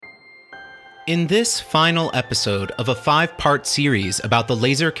In this final episode of a 5-part series about the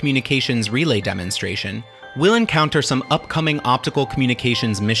laser communications relay demonstration, we'll encounter some upcoming optical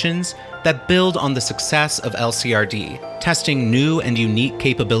communications missions that build on the success of LCRD, testing new and unique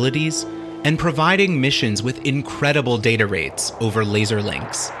capabilities, and providing missions with incredible data rates over laser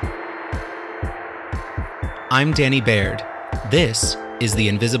links. I'm Danny Baird. This is the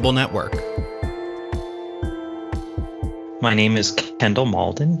Invisible Network. My name is Kendall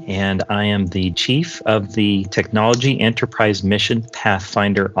Malden, and I am the Chief of the Technology Enterprise Mission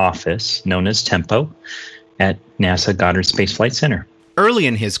Pathfinder Office, known as TEMPO, at NASA Goddard Space Flight Center. Early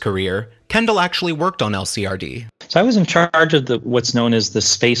in his career, Kendall actually worked on LCRD. So I was in charge of what's known as the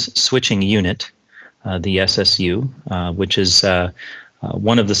Space Switching Unit, the SSU, which is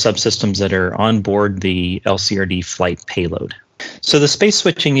one of the subsystems that are on board the LCRD flight payload. So the space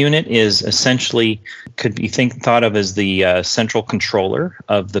switching unit is essentially, could be thought of as the central controller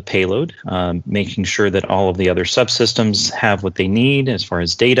of the payload, making sure that all of the other subsystems have what they need as far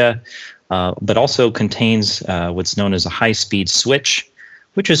as data, but also contains what's known as a high-speed switch,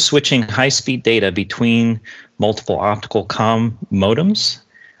 which is switching high-speed data between multiple optical comm modems.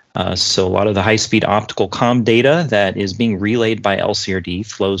 So a lot of the high-speed optical comm data that is being relayed by LCRD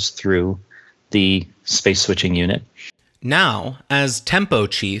flows through the space switching unit. Now, as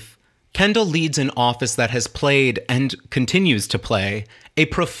TEMPO Chief, Kendall leads an office that has played, and continues to play, a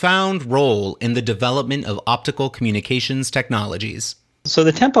profound role in the development of optical communications technologies. So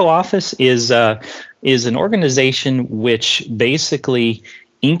the TEMPO office is an organization which basically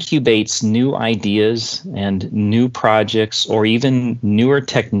incubates new ideas and new projects, or even newer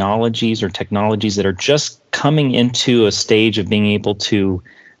technologies, or technologies that are just coming into a stage of being able to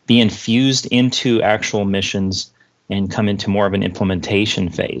be infused into actual missions and come into more of an implementation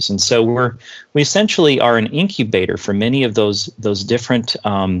phase. And so we essentially are an incubator for many of those different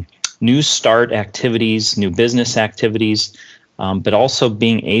new start activities, new business activities, but also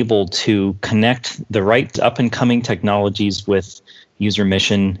being able to connect the right up-and-coming technologies with user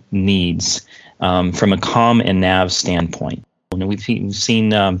mission needs from a comm and nav standpoint. And we've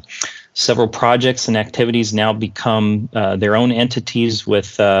seen several projects and activities now become their own entities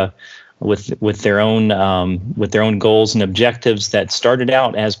with their own goals and objectives that started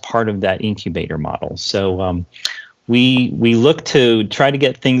out as part of that incubator model. So we look to try to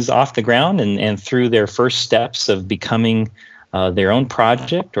get things off the ground and through their first steps of becoming their own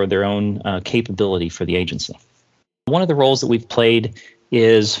project or their own capability for the agency. One of the roles that we've played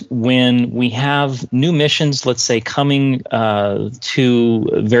is when we have new missions, let's say, coming to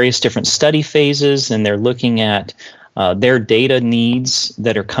various different study phases, and they're looking at their data needs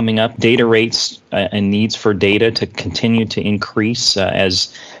that are coming up, data rates and needs for data to continue to increase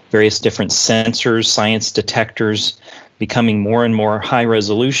as various different sensors, science detectors becoming more and more high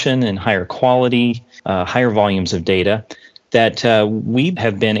resolution and higher quality, higher volumes of data, that we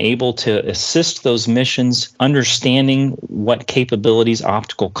have been able to assist those missions understanding what capabilities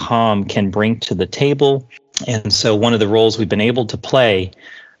optical comm can bring to the table. And so one of the roles we've been able to play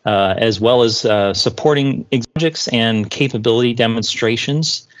as well as supporting projects and capability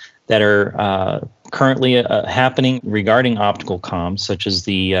demonstrations that are currently happening regarding optical comms, such as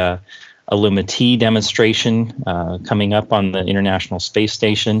the Illuma-T demonstration coming up on the International Space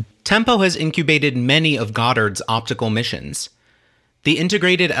Station. TEMPO has incubated many of Goddard's optical missions. The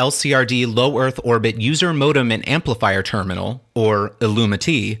Integrated LCRD Low Earth Orbit User Modem and Amplifier Terminal, or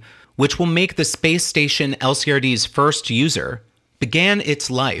Illuma-T, which will make the space station LCRD's first user, began its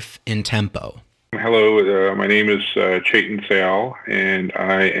life in TEMPO. Hello, my name is Chetan Sayal, and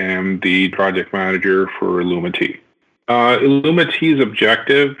I am the project manager for Illuma-T. Illuma-T's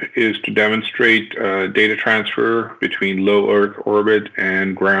objective is to demonstrate data transfer between low Earth orbit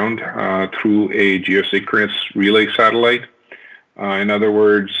and ground through a geosynchronous relay satellite. In other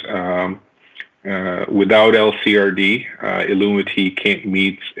words, without LCRD, Illuma-T can't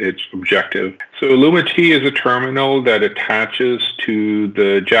meet its objective. So Illuma-T is a terminal that attaches to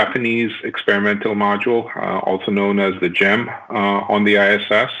the Japanese experimental module, also known as the GEM, on the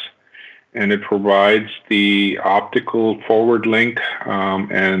ISS, and it provides the optical forward link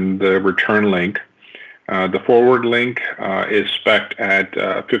and the return link. The forward link is spec'd at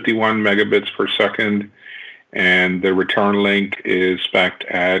 51 megabits per second, and the return link is spec'd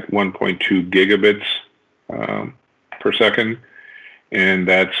at 1.2 gigabits per second, and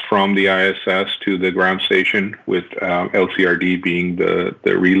that's from the ISS to the ground station, with LCRD being the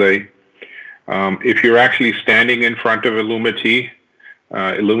relay. If you're actually standing in front of Illuma-T,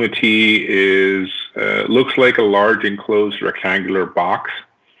 Illuma-T looks like a large enclosed rectangular box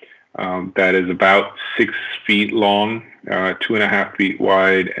that is about 6 feet long, 2.5 feet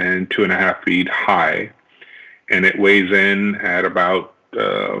wide, and 2.5 feet high. And it weighs in at about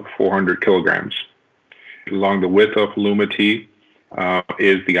 400 kilograms. Along the width of LumaT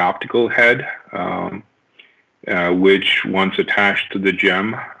is the optical head, which, once attached to the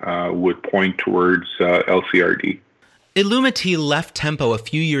gem, would point towards LCRD. Illumity left Tempo a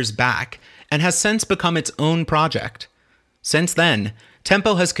few years back and has since become its own project. Since then,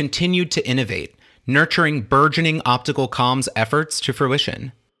 Tempo has continued to innovate, nurturing burgeoning optical comms efforts to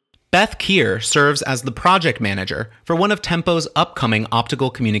fruition. Beth Keir serves as the project manager for one of Tempo's upcoming optical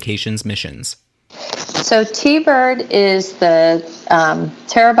communications missions. So T-Bird is the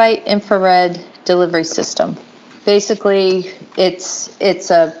terabyte infrared delivery system. Basically, it's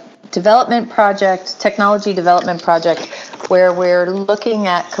a development project, technology development project, where we're looking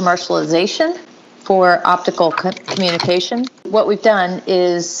at commercialization for optical communication. What we've done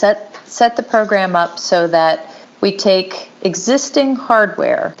is set the program up so that we take existing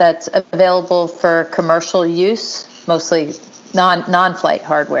hardware that's available for commercial use, mostly non-flight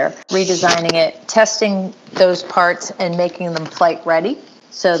hardware, redesigning it, testing those parts, and making them flight ready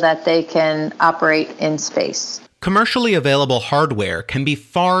so that they can operate in space. Commercially available hardware can be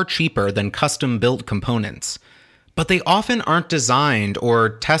far cheaper than custom-built components, but they often aren't designed or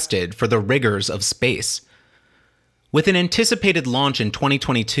tested for the rigors of space. With an anticipated launch in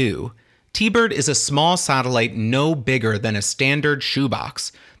 2022, T-Bird is a small satellite no bigger than a standard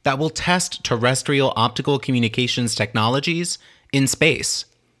shoebox that will test terrestrial optical communications technologies in space.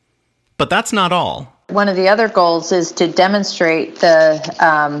 But that's not all. One of the other goals is to demonstrate the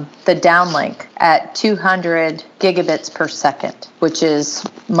downlink at 200 gigabits per second, which is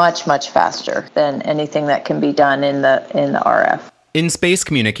much, much faster than anything that can be done in the RF. In space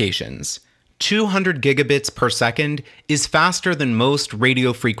communications, 200 gigabits per second is faster than most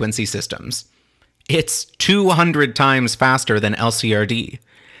radio frequency systems. It's 200 times faster than LCRD.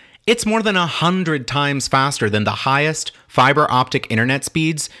 It's more than 100 times faster than the highest fiber optic internet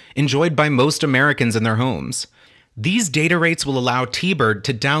speeds enjoyed by most Americans in their homes. These data rates will allow T-Bird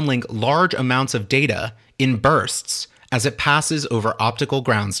to downlink large amounts of data in bursts as it passes over optical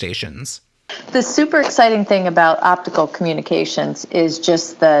ground stations. The super exciting thing about optical communications is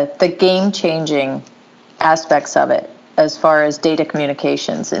just the game-changing aspects of it as far as data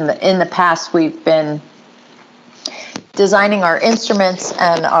communications. In the past, we've been designing our instruments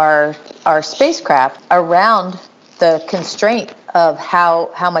and our spacecraft around the constraint of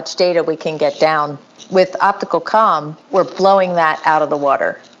how much data we can get down. With optical comm, we're blowing that out of the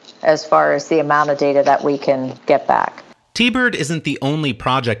water as far as the amount of data that we can get back. T-Bird isn't the only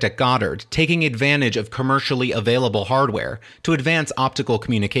project at Goddard taking advantage of commercially available hardware to advance optical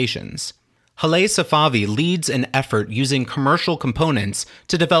communications. Haleh Safavi leads an effort using commercial components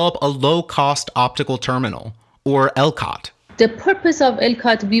to develop a low-cost optical terminal, or LCOT. The purpose of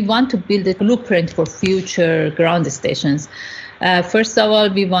LCOT, we want to build a blueprint for future ground stations. First of all,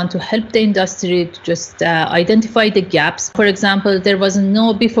 we want to help the industry to just identify the gaps. For example,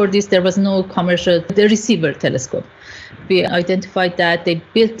 before this, there was no commercial receiver telescope. We identified that, they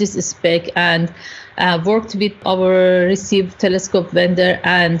built this spec and worked with our receive telescope vendor,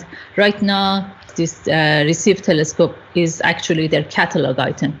 and right now this receive telescope is actually their catalog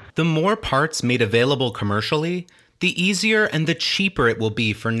item. The more parts made available commercially, the easier and the cheaper it will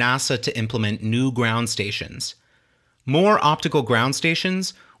be for NASA to implement new ground stations. More optical ground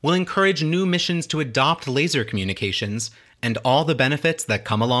stations will encourage new missions to adopt laser communications and all the benefits that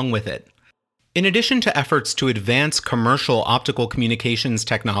come along with it. In addition to efforts to advance commercial optical communications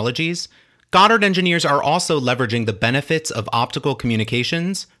technologies, Goddard engineers are also leveraging the benefits of optical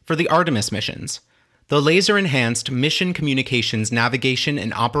communications for the Artemis missions. The Laser-Enhanced Mission Communications Navigation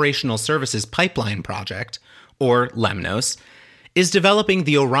and Operational Services Pipeline Project, or LEMNOS, is developing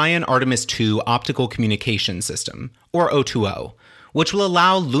the Orion Artemis II Optical Communication System, or O2O, which will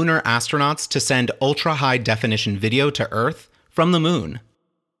allow lunar astronauts to send ultra-high-definition video to Earth from the Moon.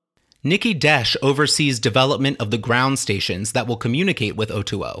 Nikki Desh oversees development of the ground stations that will communicate with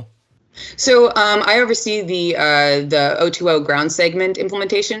O2O. So I oversee the O2O ground segment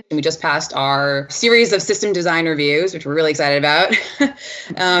implementation. And we just passed our series of system design reviews, which we're really excited about.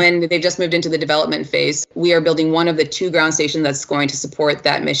 And they've just moved into the development phase. We are building one of the two ground stations that's going to support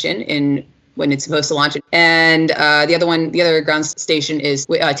that mission when it's supposed to launch. And the other ground station is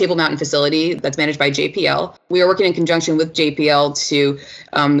Table Mountain facility that's managed by JPL. We are working in conjunction with JPL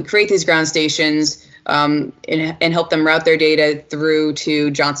to create these ground stations and help them route their data through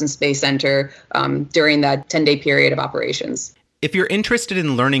to Johnson Space Center during that 10-day period of operations. If you're interested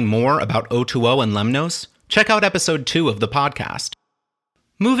in learning more about O2O and LEMNOS, check out episode 2 of the podcast.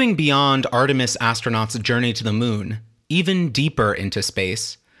 Moving beyond Artemis astronauts' journey to the moon, even deeper into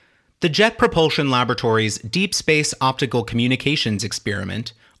space, the Jet Propulsion Laboratory's Deep Space Optical Communications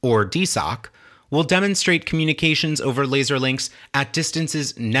Experiment, or DSOC, will demonstrate communications over laser links at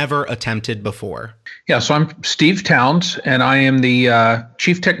distances never attempted before. Yeah, so I'm Steve Towns, and I am the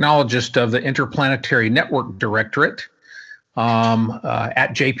Chief Technologist of the Interplanetary Network Directorate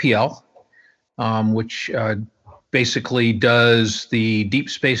at JPL, which basically does the deep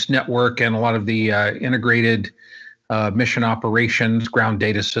space network and a lot of the integrated mission operations, ground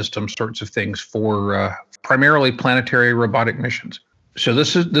data systems, sorts of things for primarily planetary robotic missions. So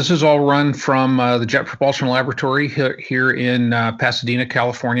this is all run from the Jet Propulsion Laboratory here in Pasadena,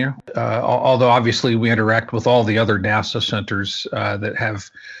 California. Although obviously we interact with all the other NASA centers that have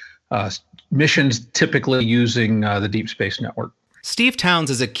missions typically using the Deep Space Network. Steve Towns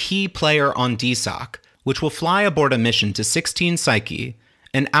is a key player on DSOC, which will fly aboard a mission to 16 Psyche,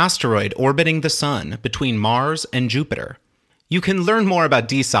 an asteroid orbiting the Sun between Mars and Jupiter. You can learn more about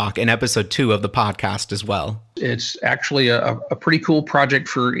DSOC in episode 2 of the podcast as well. It's actually a pretty cool project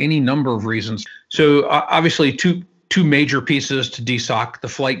for any number of reasons. So obviously two major pieces to DSOC, the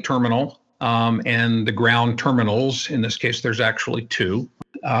flight terminal and the ground terminals. In this case, there's actually two.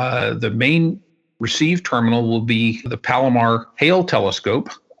 The main receive terminal will be the Palomar Hale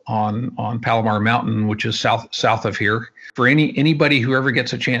telescope on Palomar Mountain, which is south of here. For anybody who ever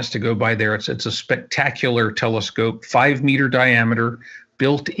gets a chance to go by there, it's a spectacular telescope, 5-meter diameter,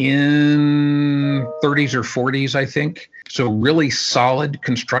 built in 30s or 40s, I think. So really solid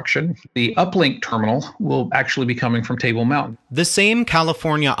construction. The uplink terminal will actually be coming from Table Mountain. The same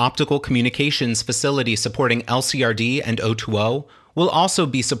California optical communications facility supporting LCRD and O2O will also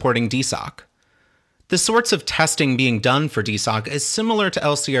be supporting DSOC. The sorts of testing being done for DSOC is similar to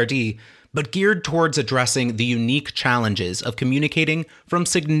LCRD, but geared towards addressing the unique challenges of communicating from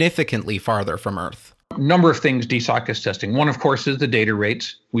significantly farther from Earth. A number of things DSOC is testing. One, of course, is the data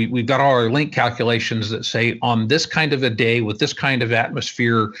rates. We've got all our link calculations that say on this kind of a day with this kind of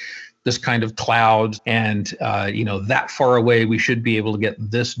atmosphere, this kind of cloud, and that far away, we should be able to get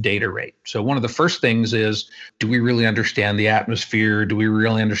this data rate. So one of the first things is, do we really understand the atmosphere? Do we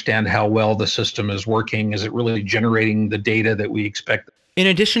really understand how well the system is working? Is it really generating the data that we expect? In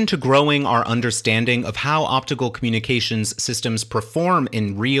addition to growing our understanding of how optical communications systems perform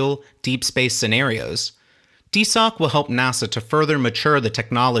in real, deep space scenarios, DSOC will help NASA to further mature the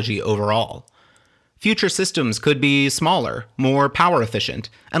technology overall. Future systems could be smaller, more power efficient,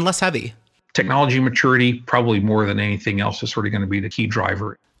 and less heavy. Technology maturity, probably more than anything else, is sort of going to be the key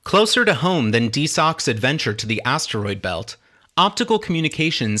driver. Closer to home than DSOC's adventure to the asteroid belt, optical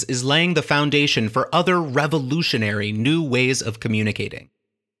communications is laying the foundation for other revolutionary new ways of communicating.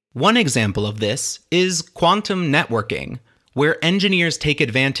 One example of this is quantum networking, where engineers take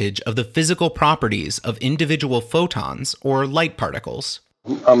advantage of the physical properties of individual photons or light particles.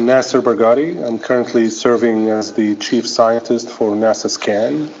 I'm Nasser Barghati. I'm currently serving as the chief scientist for NASA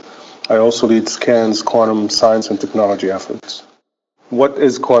SCAN. I also lead SCAN's quantum science and technology efforts. What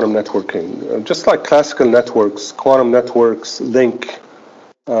is quantum networking? Just like classical networks, quantum networks link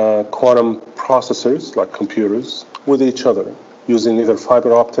quantum processors, like computers, with each other using either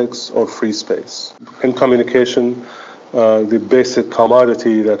fiber optics or free space. In communication, the basic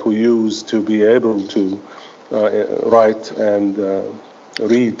commodity that we use to be able to write and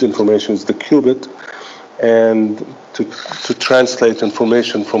read information is the qubit, and to translate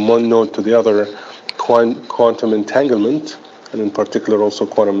information from one node to the other, quantum entanglement, and in particular also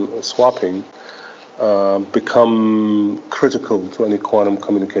quantum swapping, become critical to any quantum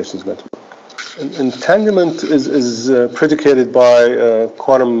communications network. Entanglement is predicated by a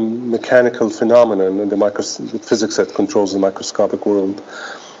quantum mechanical phenomenon in the physics that controls the microscopic world,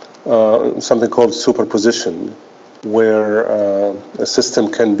 something called superposition, where a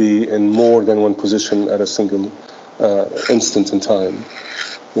system can be in more than one position at a single instant in time,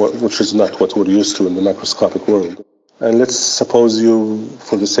 which is not what we're used to in the microscopic world. And let's suppose you,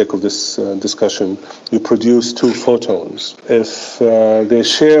 for the sake of this discussion, you produce two photons. If they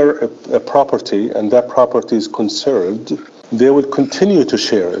share a property and that property is conserved, they will continue to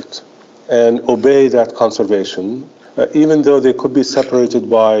share it and obey that conservation, even though they could be separated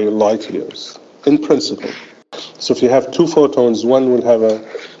by light years, in principle. So if you have two photons, one will have a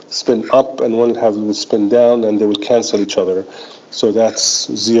spin up and one will have a spin down, and they will cancel each other. So that's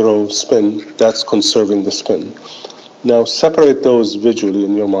zero spin, that's conserving the spin. Now separate those visually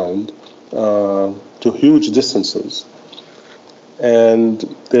in your mind to huge distances, and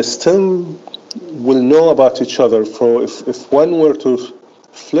they still will know about each other. For if one were to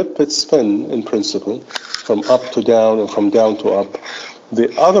flip its spin, in principle, from up to down or from down to up,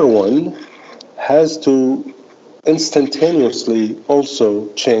 The other one has to instantaneously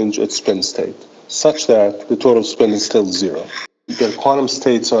also change its spin state, such that the total spin is still zero. The quantum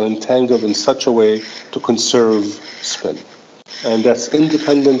states are entangled in such a way to conserve spin, and that's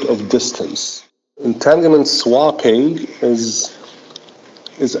independent of distance. Entanglement swapping is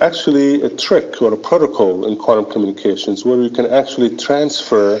actually a trick or a protocol in quantum communications where you can actually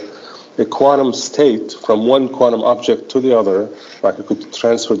transfer a quantum state from one quantum object to the other, like you could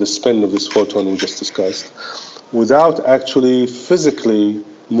transfer the spin of this photon we just discussed, without actually physically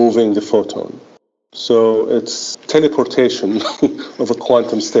moving the photon. So it's teleportation of a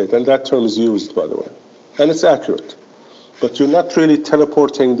quantum state, and that term is used, by the way, and it's accurate. But you're not really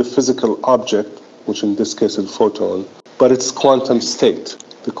teleporting the physical object, which in this case is a photon, but it's quantum state.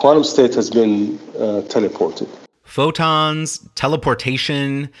 The quantum state has been teleported. Photons,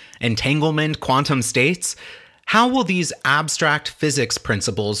 teleportation, entanglement, quantum states. How will these abstract physics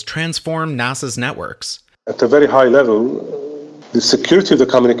principles transform NASA's networks? At a very high level, the security of the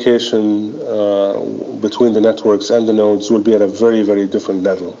communication between the networks and the nodes will be at a very, very different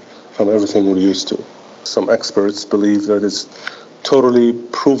level from everything we're used to. Some experts believe that it's totally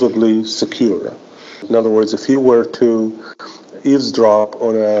provably secure. In other words, if you were to eavesdrop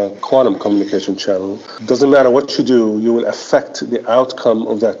on a quantum communication channel, it doesn't matter what you do, you will affect the outcome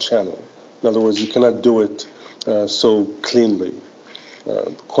of that channel. In other words, you cannot do it so cleanly.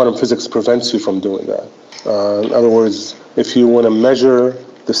 Quantum physics prevents you from doing that. In other words, if you want to measure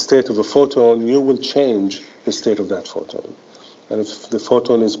the state of a photon, you will change the state of that photon. And if the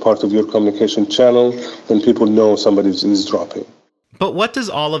photon is part of your communication channel, then people know somebody's eavesdropping. But what does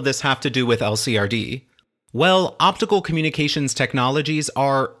all of this have to do with LCRD? Well, optical communications technologies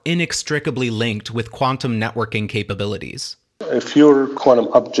are inextricably linked with quantum networking capabilities. If your quantum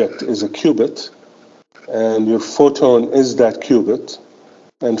object is a qubit, and your photon is that qubit,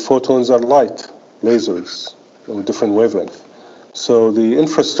 and photons are light, lasers, of a different wavelength. So the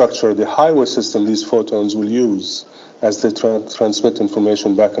infrastructure, the highway system these photons will use as they transmit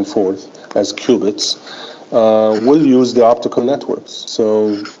information back and forth as qubits, will use the optical networks.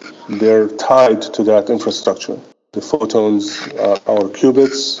 So they're tied to that infrastructure. The photons, our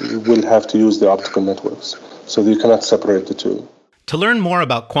qubits, will have to use the optical networks. So you cannot separate the two. To learn more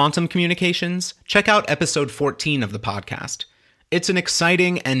about quantum communications, check out episode 14 of the podcast. It's an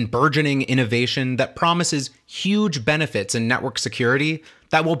exciting and burgeoning innovation that promises huge benefits in network security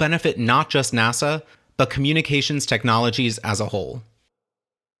that will benefit not just NASA, but communications technologies as a whole.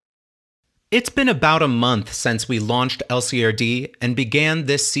 It's been about a month since we launched LCRD and began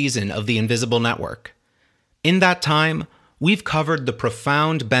this season of the Invisible Network. In that time, we've covered the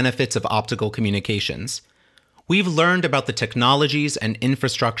profound benefits of optical communications. We've learned about the technologies and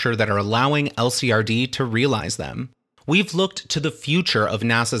infrastructure that are allowing LCRD to realize them. We've looked to the future of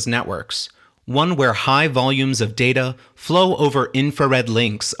NASA's networks, one where high volumes of data flow over infrared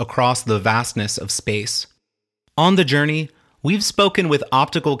links across the vastness of space. On the journey, we've spoken with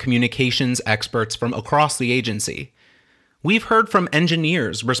optical communications experts from across the agency. We've heard from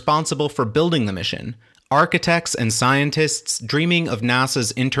engineers responsible for building the mission, architects and scientists dreaming of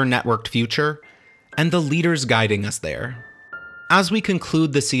NASA's internetworked future, and the leaders guiding us there. As we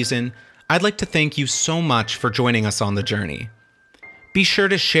conclude the season, I'd like to thank you so much for joining us on the journey. Be sure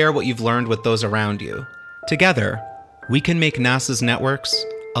to share what you've learned with those around you. Together, we can make NASA's networks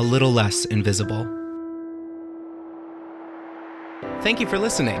a little less invisible. Thank you for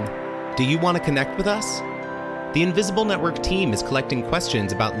listening. Do you want to connect with us? The Invisible Network team is collecting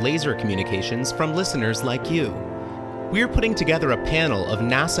questions about laser communications from listeners like you. We're putting together a panel of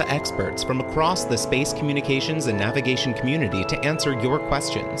NASA experts from across the space communications and navigation community to answer your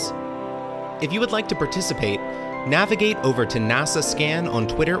questions. If you would like to participate, navigate over to NASA Scan on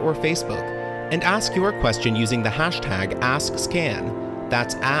Twitter or Facebook and ask your question using the hashtag AskScan.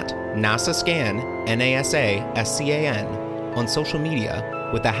 That's at NASA Scan, NASASCAN, on social media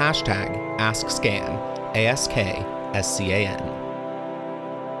with the hashtag AskScan, ASKSCAN.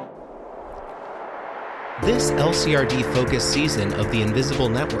 This LCRD-focused season of the Invisible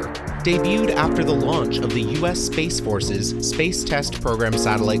Network debuted after the launch of the U.S. Space Force's Space Test Program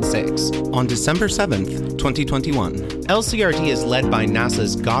Satellite 6 on December 7th, 2021. LCRD is led by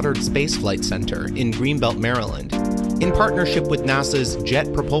NASA's Goddard Space Flight Center in Greenbelt, Maryland, in partnership with NASA's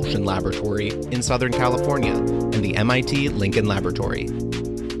Jet Propulsion Laboratory in Southern California and the MIT Lincoln Laboratory.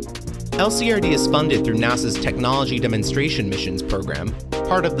 LCRD is funded through NASA's Technology Demonstration Missions program,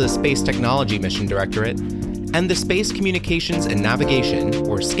 part of the Space Technology Mission Directorate, and the Space Communications and Navigation,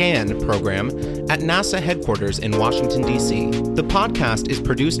 or SCAN, program at NASA headquarters in Washington, D.C. The podcast is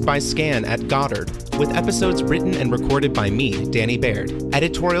produced by SCAN at Goddard, with episodes written and recorded by me, Danny Baird.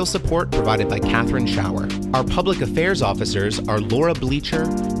 Editorial support provided by Catherine Schauer. Our public affairs officers are Laura Bleacher,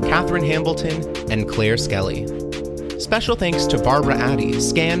 Catherine Hambleton, and Claire Skelly. Special thanks to Barbara Addy,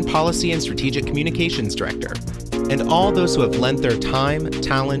 SCAN Policy and Strategic Communications Director, and all those who have lent their time,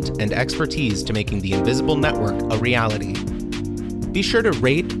 talent, and expertise to making the Invisible Network a reality. Be sure to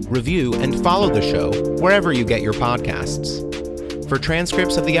rate, review, and follow the show wherever you get your podcasts. For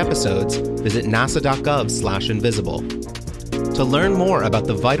transcripts of the episodes, visit nasa.gov/invisible. To learn more about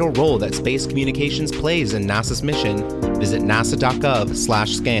the vital role that space communications plays in NASA's mission, visit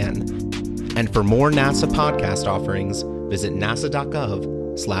nasa.gov/scan. And for more NASA podcast offerings, visit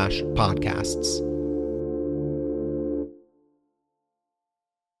nasa.gov/podcasts.